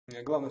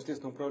Главным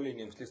следственным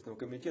управлением Следственного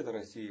комитета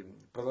России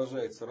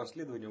продолжается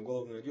расследование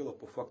уголовного дела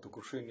по факту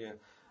крушения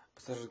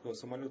пассажирского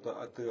самолета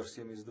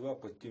АТР-72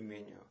 под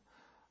Тюменью.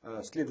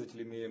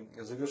 Следователями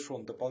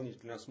завершен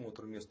дополнительный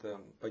осмотр места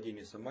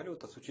падения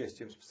самолета с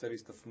участием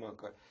специалистов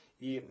МАКа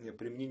и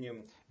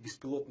применением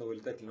беспилотного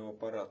летательного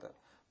аппарата.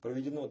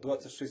 Проведено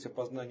 26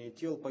 опознаний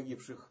тел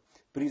погибших,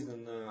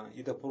 признано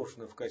и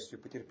допрошено в качестве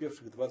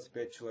потерпевших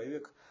 25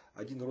 человек,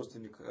 один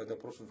родственник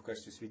допрошен в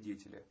качестве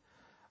свидетеля.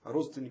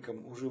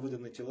 Родственникам уже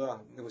выданы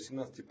тела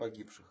 18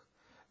 погибших.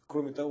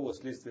 Кроме того,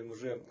 следствием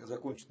уже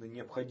закончены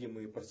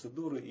необходимые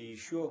процедуры, и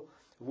еще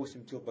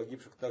 8 тел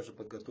погибших также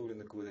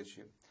подготовлены к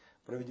выдаче.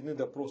 Проведены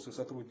допросы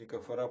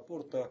сотрудников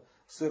аэропорта,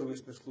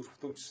 сервисных служб, в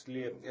том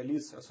числе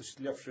лиц,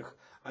 осуществлявших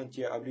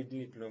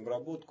антиобледенительную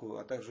обработку,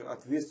 а также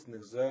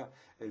ответственных за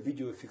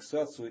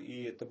видеофиксацию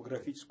и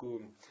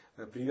топографическую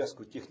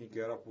привязку техники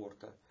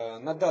аэропорта.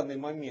 На данный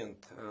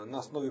момент на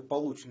основе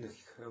полученных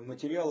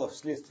материалов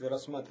следствие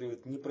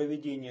рассматривает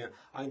непроведение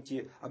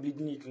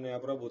антиобледенительной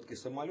обработки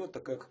самолета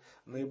как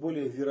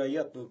наиболее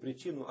вероятную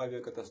причину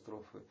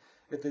авиакатастрофы.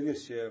 Эта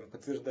версия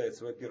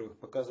подтверждается, во-первых,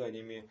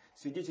 показаниями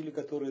свидетелей,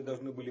 которые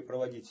должны были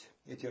проводить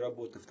эти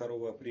работы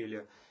 2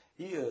 апреля,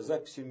 и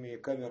записями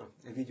камер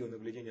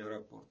видеонаблюдения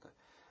аэропорта.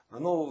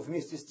 Но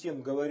вместе с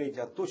тем говорить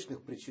о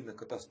точных причинах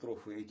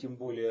катастрофы и тем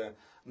более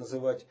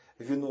называть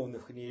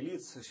виновных в ней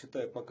лиц,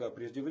 считаю пока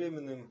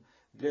преждевременным.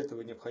 Для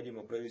этого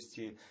необходимо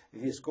провести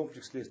весь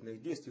комплекс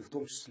следственных действий, в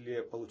том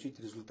числе получить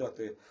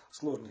результаты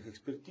сложных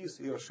экспертиз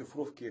и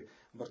расшифровки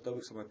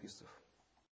бортовых самописцев.